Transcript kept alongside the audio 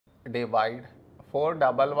divide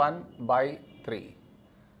 411 by 3.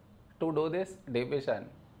 To do this division,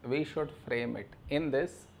 we should frame it in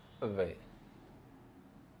this way.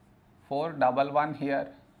 411 here,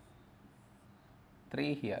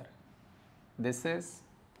 3 here. This is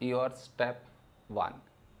your step 1.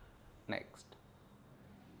 Next,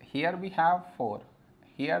 here we have 4,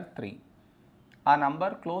 here 3. A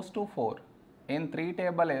number close to 4 in 3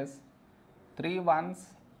 table is 3 ones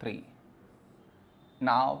 3.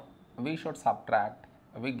 Now we should subtract,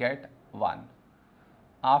 we get 1.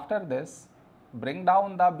 After this, bring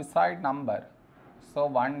down the beside number, so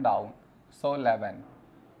 1 down, so 11.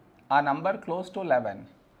 A number close to 11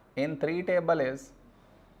 in 3 table is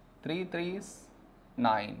 3 3s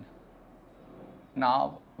 9.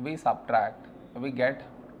 Now we subtract, we get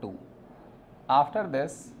 2. After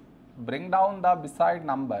this, bring down the beside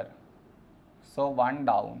number, so 1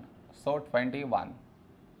 down, so 21.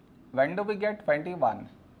 When do we get 21?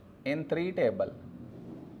 In 3 table,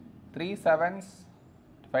 3 sevens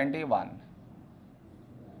 21.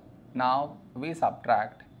 Now we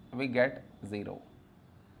subtract, we get 0.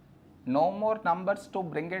 No more numbers to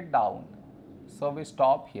bring it down, so we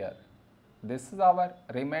stop here. This is our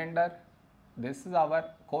remainder, this is our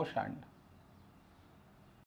quotient.